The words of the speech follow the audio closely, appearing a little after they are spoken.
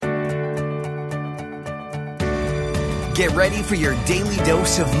Get ready for your daily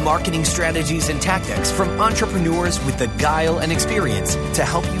dose of marketing strategies and tactics from entrepreneurs with the guile and experience to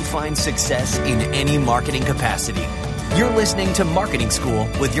help you find success in any marketing capacity. You're listening to Marketing School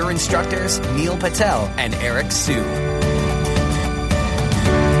with your instructors, Neil Patel and Eric Siu.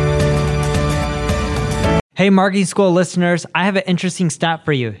 Hey, Marketing School listeners, I have an interesting stat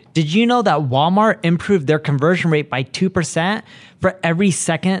for you. Did you know that Walmart improved their conversion rate by 2% for every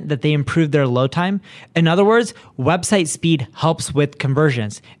second that they improved their load time? In other words, website speed helps with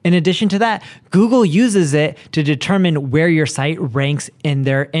conversions. In addition to that, Google uses it to determine where your site ranks in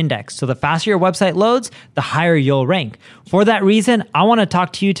their index. So the faster your website loads, the higher you'll rank. For that reason, I want to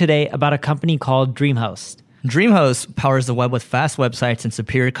talk to you today about a company called DreamHost. DreamHost powers the web with fast websites and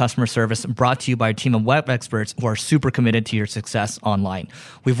superior customer service, brought to you by a team of web experts who are super committed to your success online.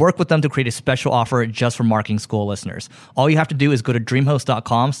 We've worked with them to create a special offer just for Marketing School listeners. All you have to do is go to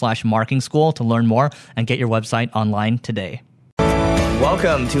dreamhost.com/marketing school to learn more and get your website online today.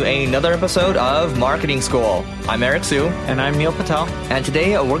 Welcome to another episode of Marketing School. I'm Eric Siu. And I'm Neil Patel. And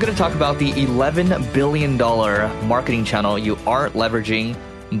today we're going to talk about the $11 billion marketing channel you aren't leveraging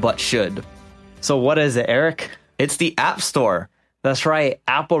but should. So what is it, Eric? It's the App Store. That's right.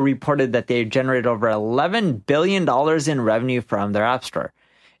 Apple reported that they generated over $11 billion in revenue from their App Store.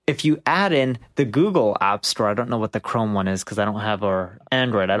 If you add in the Google App Store, I don't know what the Chrome one is because I don't have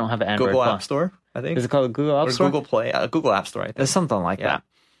Android. I don't have an Android Google phone. App Store, I think. Is it called Google App Store? Google Play, Google App Store, I think. It's something like that.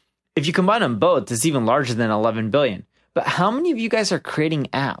 If you combine them both, it's even larger than 11 billion. But how many of you guys are creating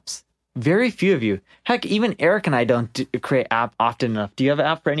apps? Very few of you. Heck, even Eric and I don't create app often enough. Do you have an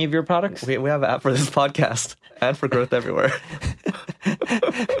app for any of your products? We have an app for this podcast and for Growth Everywhere.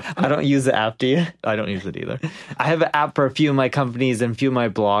 I don't use the app, do you? I don't use it either. I have an app for a few of my companies and a few of my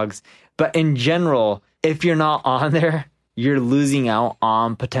blogs. But in general, if you're not on there, you're losing out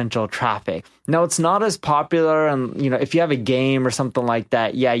on potential traffic. Now, it's not as popular, and if you have a game or something like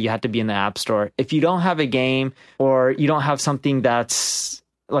that, yeah, you have to be in the App Store. If you don't have a game or you don't have something that's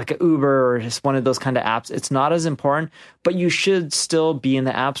like an Uber or just one of those kind of apps, it's not as important, but you should still be in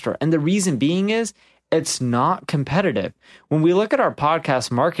the App Store. And the reason being is it's not competitive. When we look at our podcast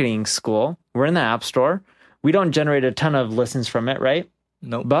Marketing School, we're in the App Store. We don't generate a ton of listens from it, right?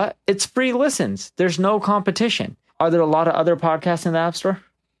 Nope. But it's free listens. There's no competition. Are there a lot of other podcasts in the App Store?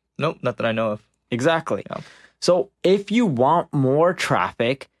 Nope, not that I know of. Exactly. Yeah. So if you want more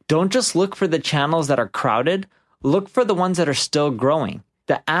traffic, don't just look for the channels that are crowded. Look for the ones that are still growing.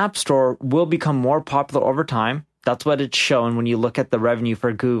 The App Store will become more popular over time. That's what it's shown when you look at the revenue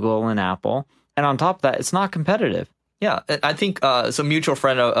for Google and Apple. And on top of that, it's not competitive. Yeah, I think some mutual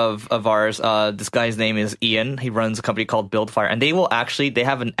friend of ours, this guy's name is Ian. He runs a company called Buildfire, and they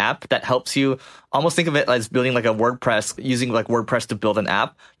have an app that helps you almost think of it as building like a WordPress, using like WordPress to build an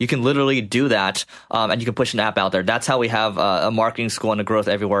app. You can literally do that, and you can push an app out there. That's how we have a Marketing School and a Growth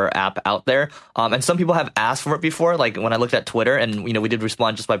Everywhere app out there. And some people have asked for it before, like when I looked at Twitter, and we did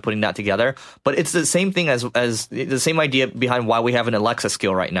respond just by putting that together. But it's the same thing as the same idea behind why we have an Alexa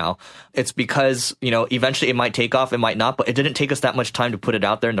skill right now. It's because eventually it might take off, it might not, but it didn't take us that much time to put it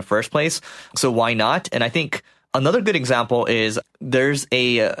out there in the first place. So why not? And I think another good example is there's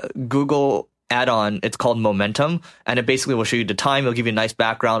a Google add-on. It's called Momentum, and it basically will show you the time. It'll give you a nice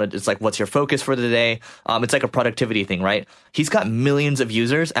background. It's like, what's your focus for the day? It's like a productivity thing, right? He's got millions of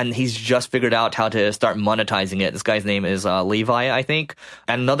users, and he's just figured out how to start monetizing it. This guy's name is Levi, I think.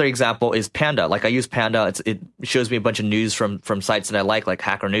 And another example is Panda. Like, I use Panda. It shows me a bunch of news from sites that I like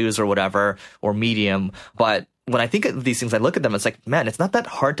Hacker News or whatever, or Medium. But when I think of these things, I look at them, it's like, man, it's not that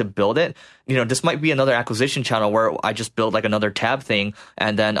hard to build it. This might be another acquisition channel where I just build like another tab thing,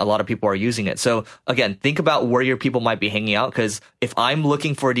 and then a lot of people are using it. So again, think about where your people might be hanging out, because if I'm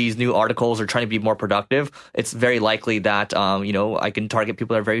looking for these new articles or trying to be more productive, it's very likely that, I can target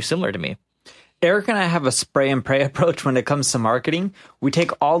people that are very similar to me. Eric and I have a spray and pray approach when it comes to marketing. We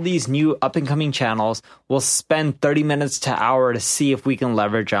take all these new up and coming channels. We'll spend 30 minutes to an hour to see if we can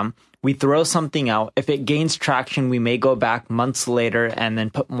leverage them. We throw something out. If it gains traction, we may go back months later and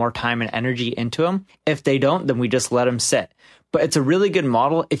then put more time and energy into them. If they don't, then we just let them sit. But it's a really good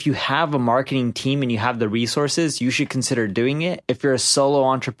model. If you have a marketing team and you have the resources, you should consider doing it. If you're a solo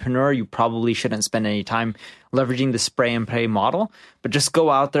entrepreneur, you probably shouldn't spend any time leveraging the spray and pray model. But just go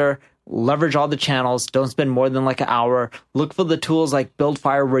out there, leverage all the channels. Don't spend more than like an hour. Look for the tools like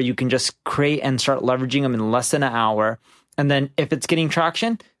Buildfire where you can just create and start leveraging them in less than an hour. And then if it's getting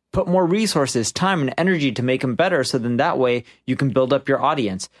traction, put more resources, time, and energy to make them better, so then that way you can build up your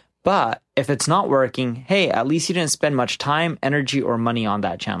audience. But if it's not working, hey, at least you didn't spend much time, energy, or money on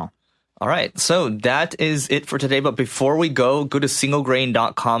that channel. All right. So that is it for today. But before we go to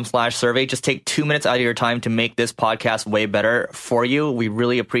singlegrain.com/survey. Just take 2 minutes out of your time to make this podcast way better for you. We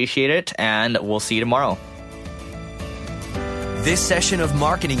really appreciate it. And we'll see you tomorrow. This session of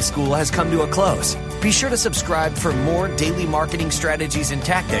Marketing School has come to a close. Be sure to subscribe for more daily marketing strategies and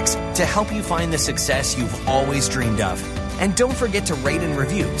tactics to help you find the success you've always dreamed of. And don't forget to rate and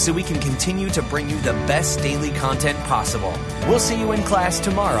review so we can continue to bring you the best daily content possible. We'll see you in class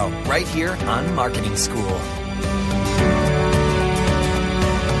tomorrow, right here on Marketing School.